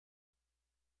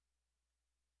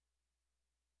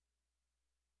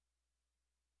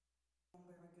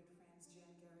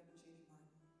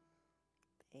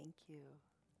Thank you.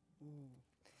 Mm.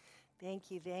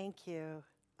 Thank you, thank you.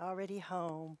 Already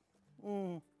home.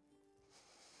 Mm.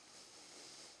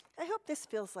 I hope this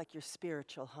feels like your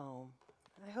spiritual home.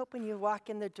 I hope when you walk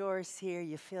in the doors here,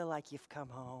 you feel like you've come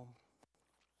home.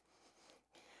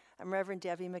 I'm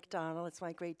Rev.Debbie McDonnell. It's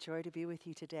my great joy to be with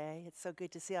you today. It's so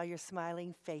good to see all your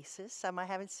smiling faces. Some I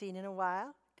haven't seen in a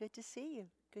while. Good to see you.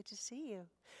 Good to see you.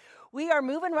 We are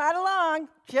moving right along.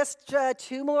 Just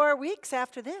 2 more weeks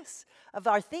after this of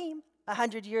our theme,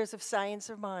 100 Years of Science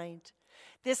of Mind.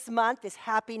 This month is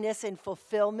Happiness and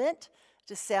Fulfillment,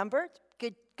 December.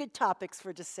 Good topics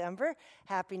for December,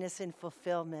 happiness and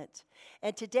fulfillment.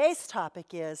 And today's topic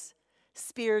is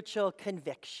spiritual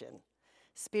conviction.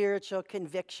 Spiritual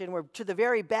conviction. We're to the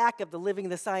very back of the Living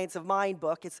the Science of Mind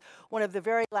book. It's one of the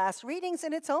very last readings,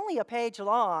 and it's only a page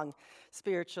long,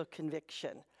 spiritual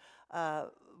conviction.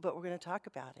 But we're going to talk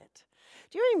about it.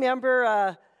 Do you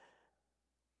remember,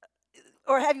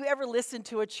 or have you ever listened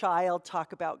to a child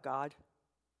talk about God?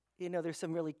 You know, there's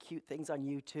some really cute things on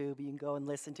YouTube. You can go and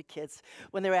listen to kids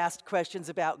when they're asked questions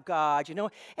about God, you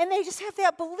know, and they just have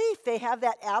that belief. They have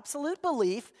that absolute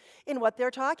belief in what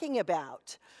they're talking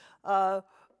about.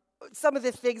 Some of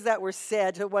the things that were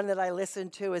said, the one that I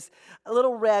listened to is a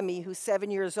little Remy, who's 7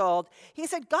 years old. He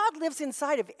said, God lives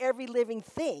inside of every living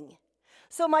thing.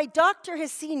 So my doctor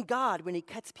has seen God when he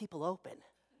cuts people open.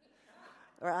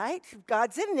 Right?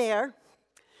 God's in there.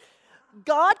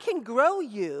 God can grow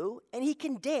you, and he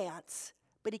can dance,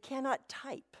 but he cannot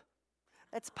type.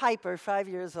 That's Piper, 5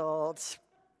 years old.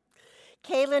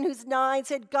 Kaylin, who's 9,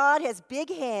 said, God has big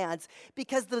hands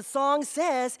because the song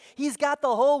says he's got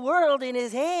the whole world in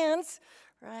his hands,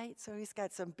 right? So he's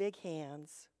got some big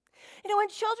hands. You know, when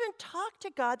children talk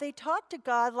to God, they talk to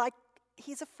God like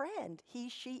he's a friend. He,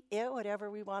 she, it,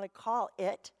 whatever we want to call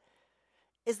it,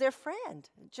 is their friend,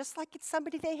 just like it's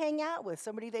somebody they hang out with,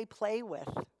 somebody they play with.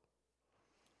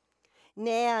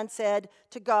 Nan said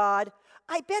to God,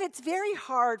 I bet it's very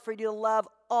hard for you to love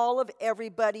all of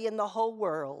everybody in the whole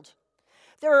world.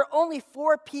 There are only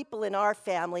 4 people in our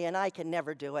family, and I can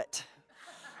never do it.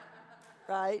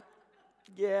 Right?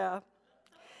 Yeah.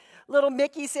 Little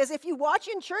Mickey says, if you watch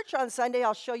in church on Sunday,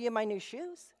 I'll show you my new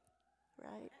shoes.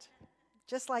 Right?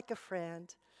 Just like a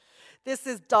friend. This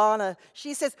is Donna.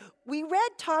 She says, we read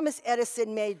Thomas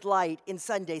Edison made light in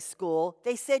Sunday school.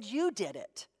 They said you did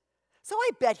it. So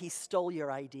I bet he stole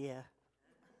your idea.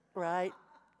 Right?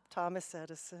 Thomas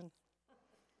Edison.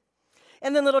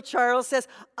 And then little Charles says,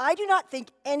 I do not think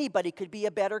anybody could be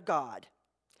a better God.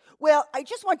 Well, I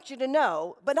just want you to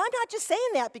know, but I'm not just saying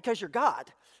that because you're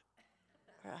God.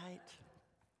 Right?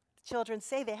 Children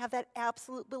say they have that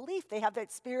absolute belief. They have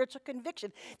that spiritual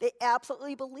conviction. They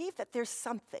absolutely believe that there's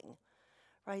something.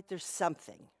 Right? There's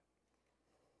something.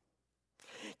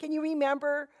 Can you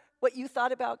remember what you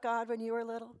thought about God when you were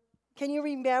little? Can you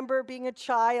remember being a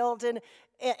child and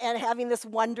having this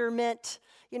wonderment,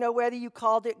 you know, whether you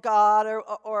called it God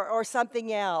or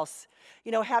something else,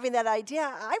 you know, having that idea?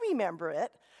 I remember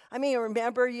it. I mean, I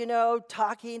remember, you know,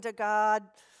 talking to God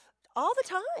all the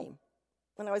time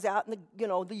when I was out in the, you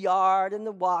know, the yard and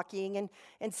the walking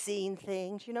and seeing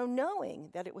things, you know, knowing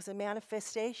that it was a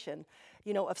manifestation,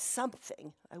 you know, of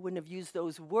something. I wouldn't have used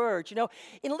those words. You know,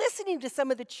 in listening to some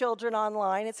of the children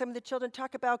online and some of the children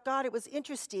talk about God, it was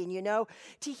interesting, you know,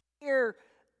 to hear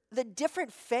the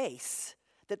different face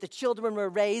that the children were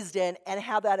raised in and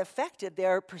how that affected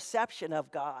their perception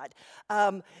of God.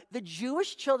 The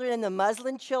Jewish children and the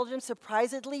Muslim children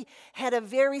surprisingly had a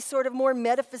very sort of more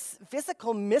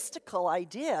metaphysical, mystical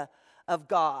idea of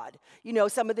God. You know,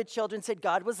 some of the children said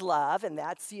God was love, and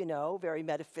that's, you know, very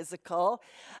metaphysical.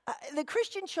 The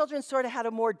Christian children sort of had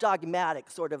a more dogmatic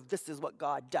sort of, this is what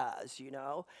God does, you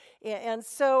know. And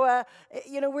so,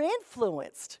 you know, we're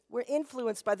influenced. We're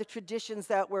influenced by the traditions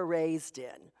that we're raised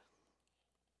in.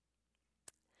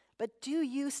 But do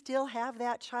you still have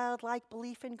that childlike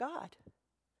belief in God?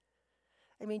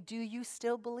 I mean, do you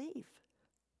still believe?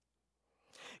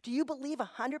 Do you believe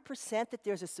 100% that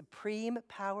there's a supreme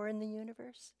power in the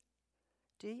universe?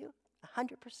 Do you?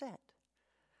 100%.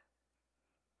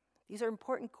 These are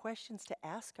important questions to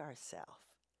ask ourselves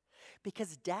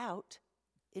because doubt,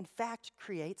 in fact,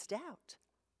 creates doubt.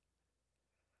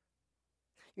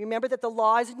 Remember that the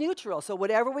law is neutral, so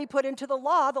whatever we put into the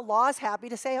law is happy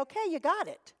to say, okay, you got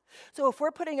it. So if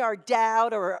we're putting our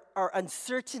doubt or our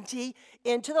uncertainty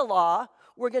into the law,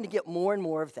 we're going to get more and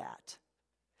more of that.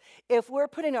 If we're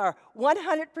putting our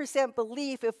 100%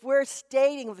 belief, if we're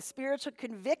stating with spiritual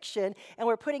conviction and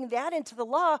we're putting that into the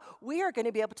law, we are going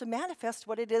to be able to manifest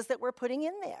what it is that we're putting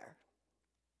in there.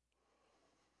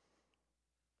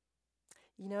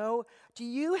 You know, do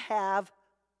you have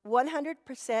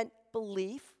 100%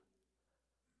 belief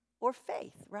or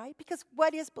faith, right? Because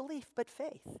what is belief but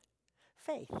faith?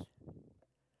 Faith.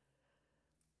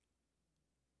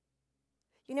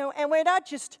 You know, and we're not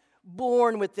just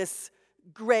born with this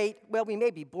great, well, we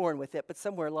may be born with it, but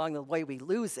somewhere along the way we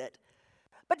lose it.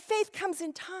 But faith comes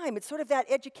in time. It's sort of that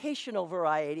educational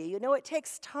variety. You know, it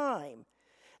takes time.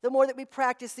 The more that we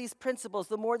practice these principles,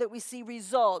 the more that we see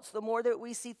results, the more that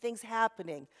we see things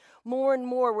happening, more and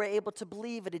more we're able to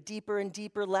believe at a deeper and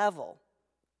deeper level.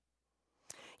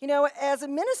 You know, as a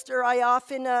minister, I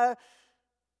often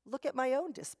look at my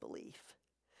own disbelief.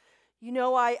 You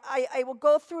know, I will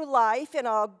go through life and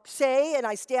I'll say, and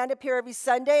I stand up here every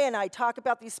Sunday and I talk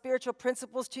about these spiritual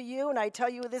principles to you and I tell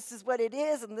you this is what it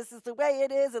is and this is the way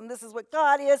it is and this is what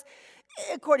God is,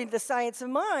 according to the science of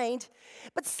mind.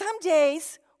 But some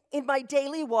days in my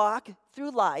daily walk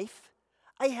through life,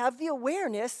 I have the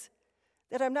awareness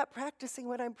that I'm not practicing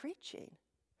what I'm preaching,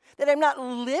 that I'm not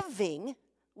living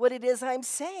what it is I'm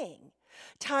saying.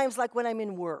 Times like when I'm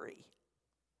in worry.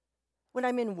 When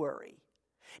I'm in worry.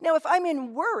 Now, if I'm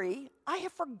in worry, I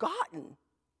have forgotten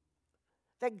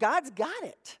that God's got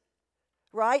it,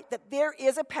 right? That there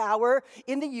is a power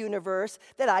in the universe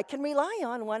that I can rely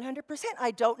on 100%.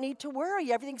 I don't need to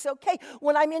worry. Everything's okay.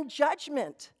 When I'm in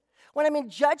judgment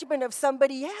of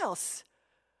somebody else,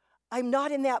 I'm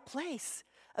not in that place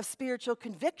of spiritual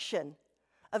conviction,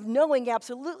 of knowing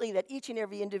absolutely that each and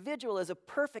every individual is a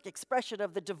perfect expression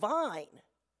of the divine.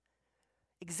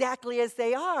 Exactly as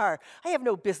they are. I have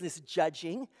no business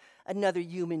judging another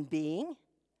human being.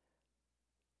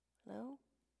 No.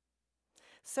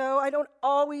 So I don't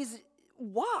always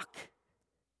walk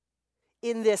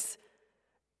in this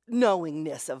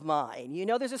knowingness of mine. You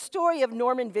know, there's a story of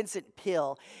Norman Vincent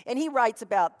Peale, and he writes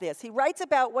about this. He writes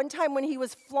about one time when he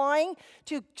was flying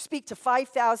to speak to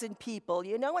 5,000 people.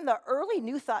 You know, in the early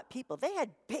New Thought people, they had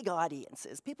big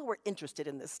audiences. People were interested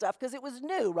in this stuff because it was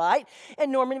new, right?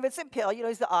 And Norman Vincent Peale, you know,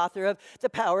 he's the author of The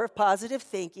Power of Positive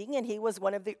Thinking, and he was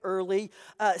one of the early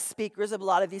speakers of a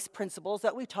lot of these principles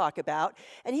that we talk about.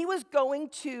 And he was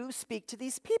going to speak to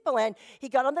these people, and he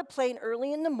got on the plane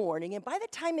early in the morning, and by the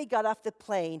time he got off the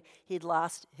plane, he'd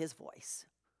lost his voice.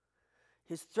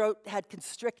 His throat had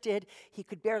constricted. He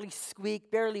could barely squeak,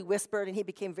 barely whisper, and he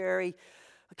became very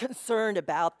concerned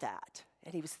about that.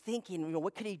 And he was thinking, you know,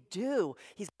 what could he do?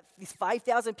 He's got these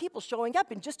 5,000 people showing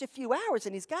up in just a few hours,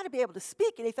 and he's got to be able to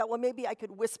speak. And he thought, well, maybe I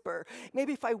could whisper.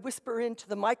 Maybe if I whisper into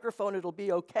the microphone, it'll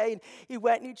be okay. And he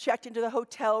went and he checked into the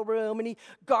hotel room, and he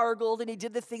gargled, and he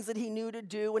did the things that he knew to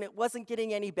do, and it wasn't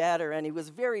getting any better, and he was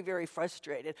very, very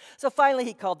frustrated. So finally,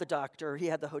 he called the doctor. He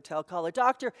had the hotel call a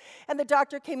doctor, and the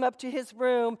doctor came up to his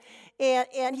room,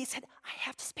 and he said, I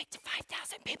have to speak to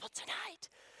 5,000 people tonight.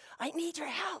 I need your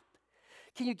help.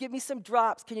 Can you give me some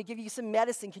drops? Can you give me some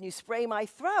medicine? Can you spray my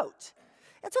throat?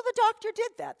 And so the doctor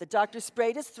did that. The doctor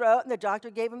sprayed his throat, and the doctor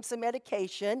gave him some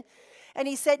medication. And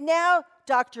he said, now,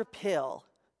 Dr. Pill,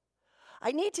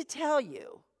 I need to tell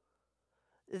you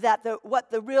that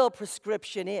what the real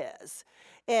prescription is.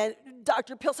 And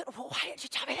Dr. Pill said, well, why didn't you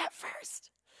tell me that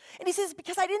first? And he says,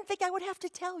 because I didn't think I would have to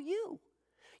tell you.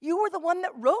 You were the one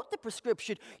that wrote the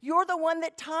prescription. You're the one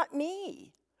that taught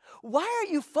me. Why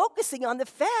are you focusing on the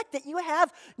fact that you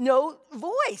have no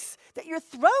voice, that your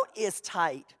throat is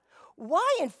tight?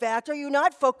 Why, in fact, are you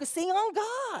not focusing on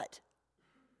God?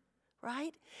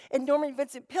 Right? And Norman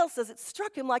Vincent Peale says it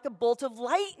struck him like a bolt of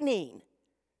lightning,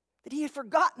 that he had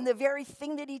forgotten the very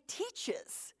thing that he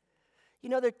teaches. You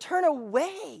know, to turn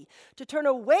away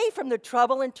from the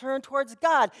trouble and turn towards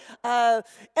God.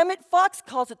 Emmett Fox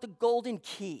calls it the golden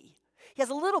key. He has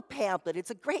a little pamphlet.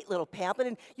 It's a great little pamphlet,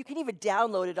 and you can even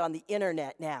download it on the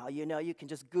internet now. You know, you can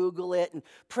just Google it and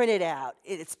print it out.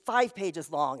 It's 5 pages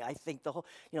long, I think, the whole,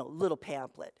 little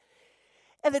pamphlet.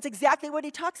 And that's exactly what he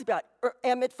talks about.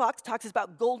 Emmett Fox talks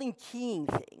about golden keying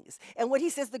things. And what he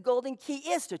says the golden key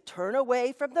is to turn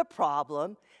away from the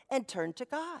problem and turn to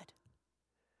God.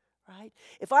 Right?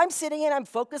 If I'm sitting and I'm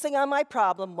focusing on my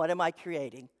problem, what am I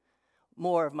creating?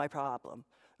 More of my problem.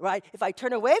 Right? If I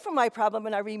turn away from my problem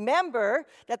and I remember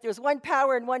that there's one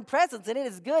power and one presence, and it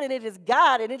is good and it is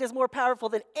God and it is more powerful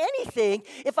than anything,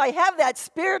 if I have that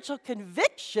spiritual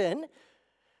conviction,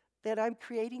 then I'm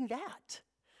creating that.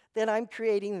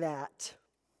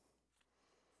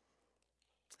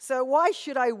 So why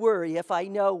should I worry if I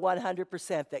know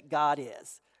 100% that God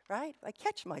is? Right? I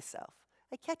catch myself.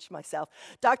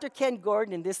 Dr. Ken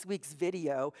Gordon, in this week's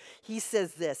video, he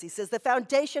says this. He says, the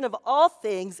foundation of all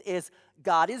things is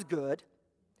God is good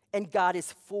and God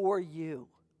is for you.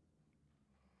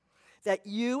 That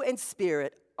you and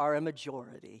spirit are a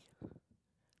majority.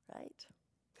 Right?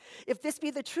 If this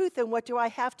be the truth, then what do I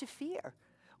have to fear?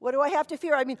 What do I have to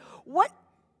fear? I mean, what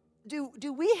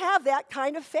do we have that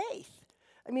kind of faith?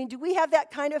 I mean, do we have that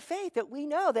kind of faith that we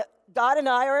know that God and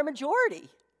I are a majority?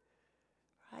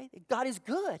 Right? That God is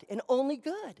good and only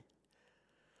good.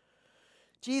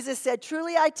 Jesus said,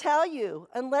 truly I tell you,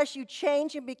 unless you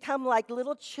change and become like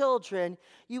little children,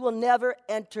 you will never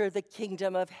enter the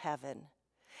kingdom of heaven.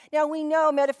 Now, we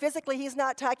know metaphysically he's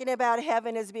not talking about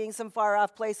heaven as being some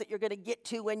far-off place that you're going to get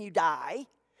to when you die.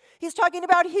 He's talking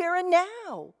about here and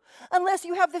now. Unless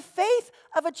you have the faith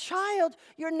of a child,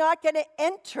 you're not going to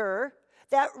enter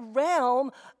that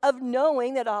realm of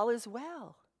knowing that all is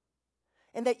well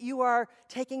and that you are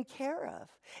taken care of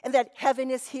and that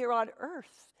heaven is here on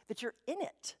earth, that you're in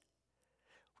it.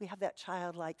 We have that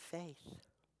childlike faith.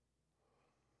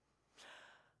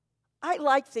 I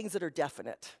like things that are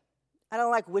definite. I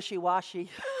don't like wishy-washy.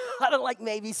 I don't like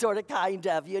maybe, sort of, kind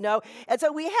of, you know. And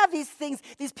so we have these things,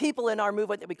 these people in our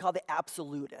movement that we call the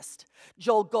absolutist.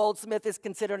 Joel Goldsmith is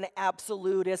considered an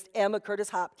absolutist. Emma Curtis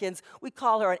Hopkins, we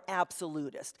call her an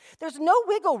absolutist. There's no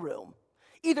wiggle room.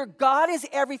 Either God is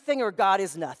everything or God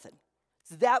is nothing.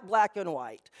 It's that black and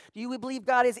white. Do you believe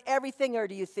God is everything or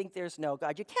do you think there's no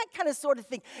God? You can't kind of sort of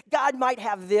think God might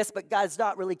have this, but God's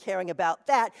not really caring about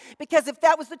that. Because if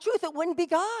that was the truth, it wouldn't be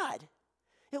God.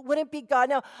 It wouldn't be God.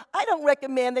 Now, I don't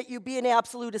recommend that you be an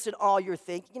absolutist in all your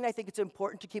thinking. I think it's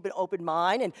important to keep an open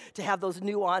mind and to have those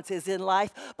nuances in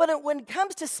life. But when it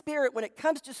comes to spirit, when it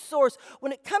comes to source,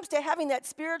 when it comes to having that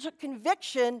spiritual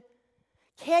conviction,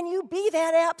 can you be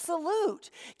that absolute?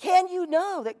 Can you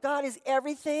know that God is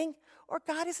everything or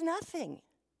God is nothing?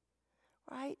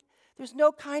 Right? There's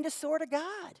no kind of sort of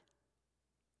God.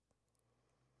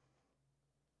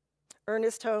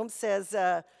 Ernest Holmes says,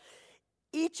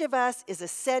 each of us is a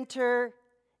center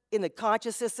in the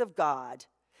consciousness of God,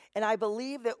 and I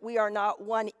believe that we are not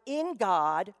one in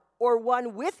God or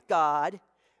one with God,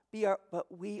 but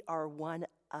we are one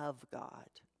of God.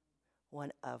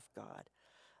 One of God.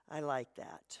 I like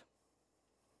that.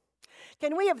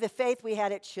 Can we have the faith we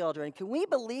had at children? Can we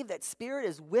believe that Spirit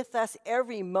is with us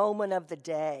every moment of the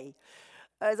day?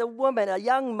 As a woman, a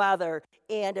young mother,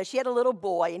 and she had a little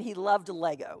boy, and he loved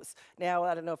Legos. Now,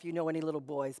 I don't know if you know any little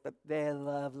boys, but they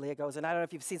love Legos. And I don't know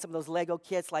if you've seen some of those Lego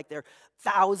kits, like they're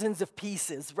thousands of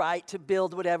pieces, right, to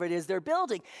build whatever it is they're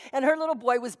building. And her little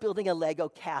boy was building a Lego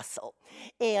castle.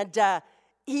 And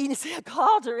he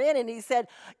called her in, and he said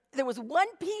there was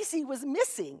one piece he was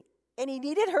missing, and he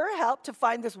needed her help to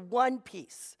find this one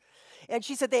piece. And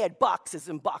she said they had boxes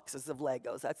and boxes of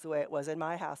Legos. That's the way it was in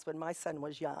my house when my son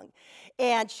was young.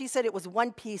 And she said it was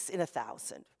one piece in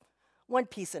 1,000. One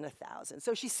piece in 1,000.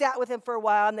 So she sat with him for a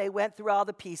while, and they went through all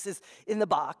the pieces in the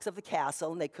box of the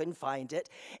castle, and they couldn't find it.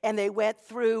 And they went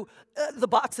through the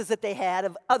boxes that they had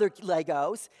of other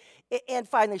Legos. And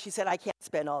finally she said, I can't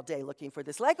spend all day looking for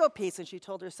this Lego piece. And she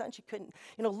told her son she couldn't,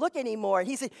 look anymore. And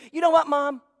he said, you know what,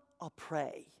 Mom? I'll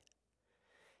pray.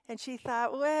 And she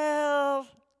thought, well,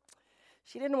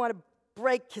 she didn't want to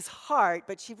break his heart,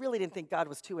 but she really didn't think God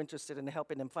was too interested in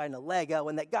helping him find a Lego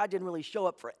and that God didn't really show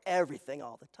up for everything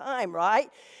all the time, right?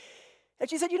 And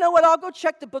she said, you know what, I'll go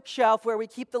check the bookshelf where we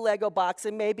keep the Lego box,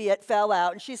 and maybe it fell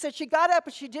out. And she said she got up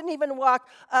and she didn't even walk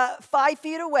 5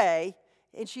 feet away,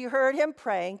 and she heard him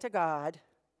praying to God.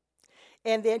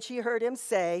 And then she heard him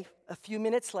say a few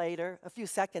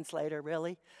seconds later,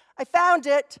 really, I found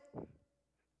it.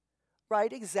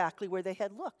 Right exactly where they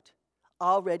had looked.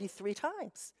 Already 3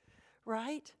 times,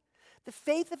 right? The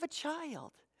faith of a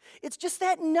child. It's just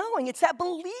that knowing. It's that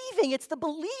believing. It's the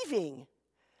believing.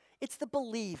 It's the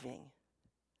believing.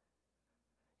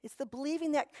 It's the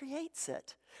believing that creates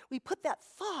it. We put that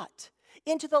thought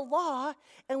into the law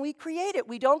and we create it.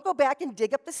 We don't go back and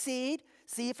dig up the seed,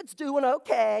 see if it's doing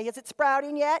okay. Is it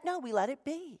sprouting yet? No, we let it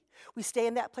be. We stay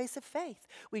in that place of faith.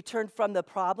 We turn from the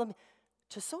problem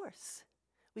to source.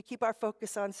 We keep our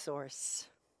focus on source.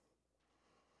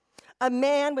 A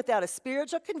man without a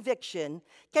spiritual conviction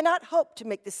cannot hope to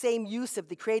make the same use of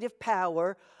the creative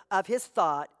power of his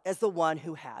thought as the one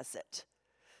who has it.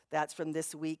 That's from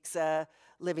this week's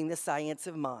Living the Science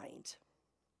of Mind.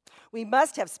 We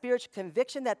must have spiritual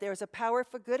conviction that there is a power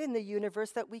for good in the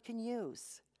universe that we can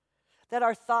use, that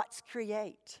our thoughts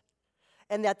create,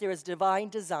 and that there is divine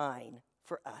design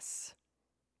for us.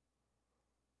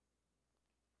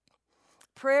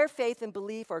 Prayer, faith, and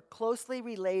belief are closely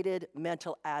related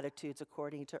mental attitudes,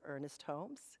 according to Ernest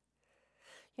Holmes.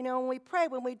 When we pray,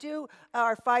 when we do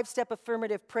our 5-step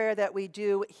affirmative prayer that we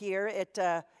do here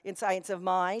at in Science of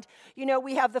Mind,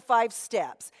 we have the 5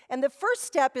 steps. And the first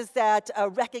step is that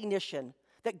recognition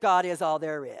that God is all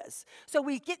there is. So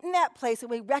we get in that place and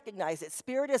we recognize that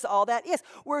Spirit is all that is.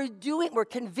 We're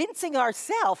convincing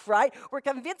ourselves, right? We're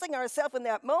convincing ourselves in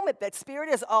that moment that Spirit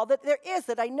is all that there is,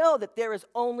 that I know that there is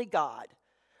only God.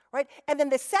 Right? And then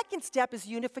the second step is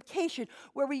unification,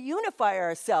 where we unify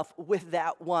ourselves with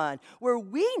that one, where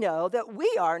we know that we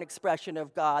are an expression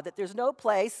of God, that there's no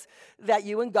place that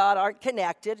you and God aren't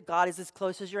connected. God is as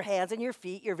close as your hands and your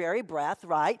feet, your very breath,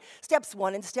 right? Steps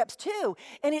 1 and steps 2.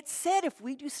 And it said if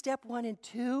we do step 1 and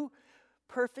 2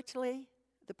 perfectly,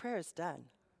 the prayer is done.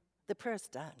 The prayer is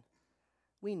done.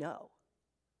 We know.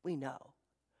 We know,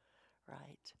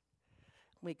 right?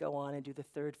 We go on and do the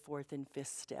 3rd, 4th, and 5th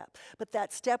step. But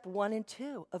that step 1 and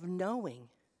 2 of knowing,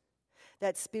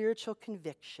 that spiritual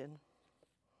conviction.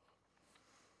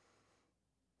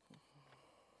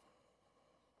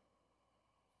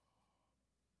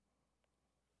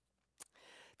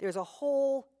 There's a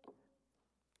whole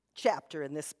chapter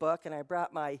in this book, and I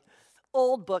brought my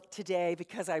old book today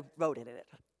because I wrote in it.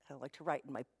 I like to write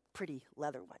in my pretty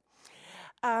leather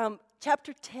one.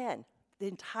 Chapter 10, the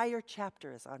entire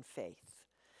chapter is on faith.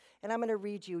 And I'm going to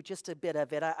read you just a bit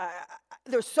of it.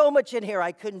 There's so much in here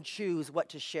I couldn't choose what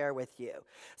to share with you.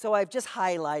 So I've just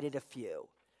highlighted a few.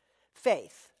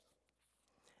 Faith.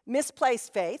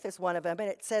 Misplaced faith is one of them. And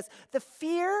it says, the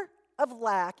fear of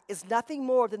lack is nothing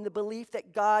more than the belief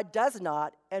that God does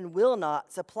not and will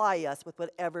not supply us with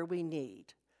whatever we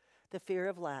need. The fear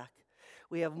of lack.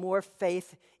 We have more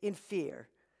faith in fear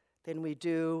than we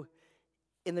do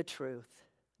in the truth.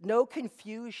 No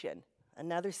confusion.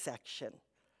 Another section.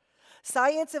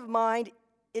 Science of mind,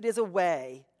 it is a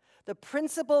way. The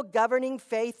principle governing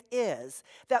faith is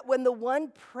that when the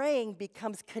one praying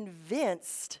becomes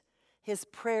convinced, his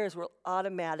prayers will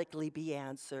automatically be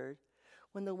answered.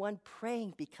 When the one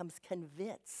praying becomes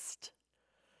convinced.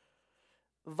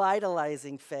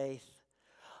 Vitalizing faith.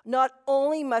 Not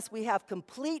only must we have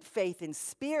complete faith in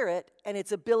Spirit and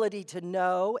its ability to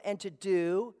know and to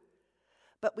do,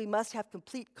 but we must have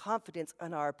complete confidence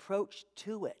in our approach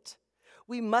to it.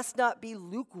 We must not be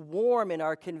lukewarm in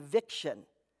our conviction.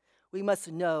 We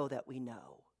must know that we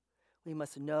know. We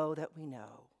must know that we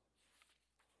know.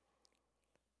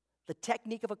 The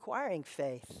technique of acquiring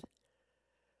faith.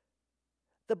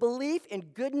 The belief in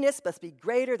goodness must be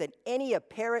greater than any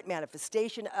apparent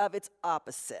manifestation of its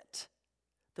opposite.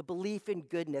 The belief in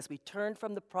goodness. We turn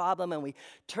from the problem and we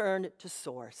turn to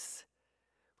source.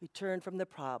 We turn from the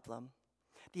problem,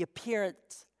 the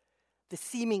appearance, the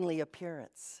seemingly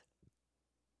appearance.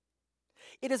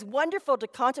 It is wonderful to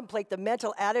contemplate the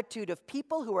mental attitude of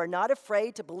people who are not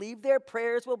afraid to believe their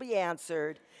prayers will be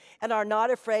answered and are not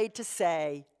afraid to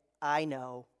say, I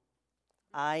know,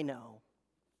 I know.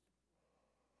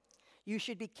 You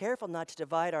should be careful not to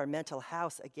divide our mental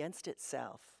house against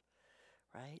itself,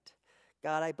 right?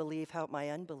 God, I believe, help my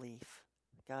unbelief.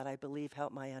 God, I believe,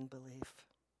 help my unbelief.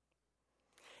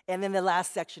 And then the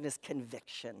last section is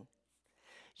conviction.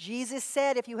 Jesus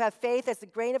said, if you have faith as the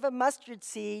grain of a mustard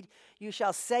seed, you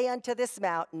shall say unto this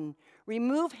mountain,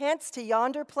 remove hence to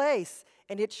yonder place,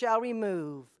 and it shall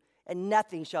remove, and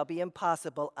nothing shall be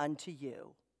impossible unto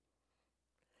you.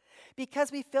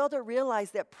 Because we fail to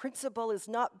realize that principle is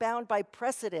not bound by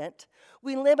precedent,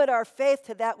 we limit our faith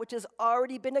to that which has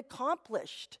already been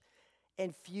accomplished,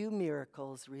 and few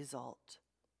miracles result.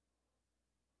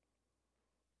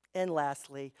 And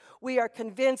lastly, we are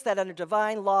convinced that under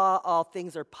divine law, all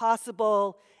things are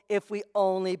possible if we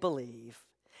only believe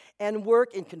and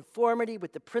work in conformity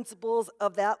with the principles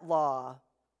of that law.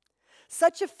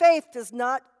 Such a faith does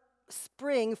not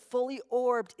spring fully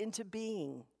orbed into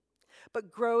being,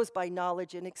 but grows by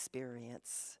knowledge and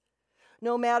experience.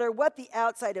 No matter what the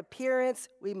outside appearance,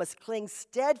 we must cling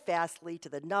steadfastly to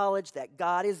the knowledge that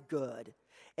God is good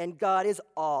and God is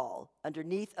all,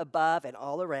 underneath, above, and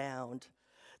all around.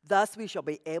 Thus we shall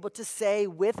be able to say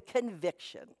with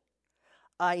conviction,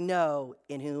 I know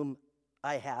in whom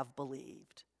I have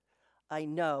believed. I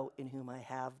know in whom I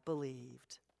have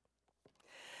believed.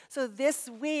 So this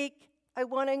week, I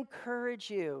want to encourage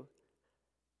you.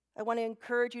 I want to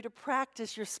encourage you to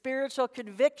practice your spiritual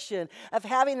conviction of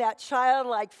having that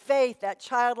childlike faith, that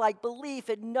childlike belief,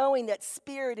 and knowing that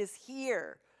Spirit is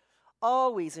here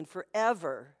always and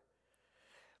forever.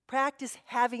 Practice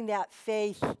having that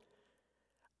faith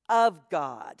of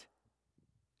God,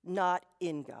 not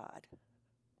in God.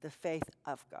 The faith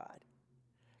of God.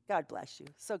 God bless you.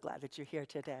 So glad that you're here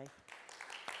today.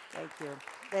 Thank you.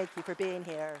 Thank you for being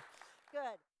here.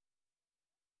 Good.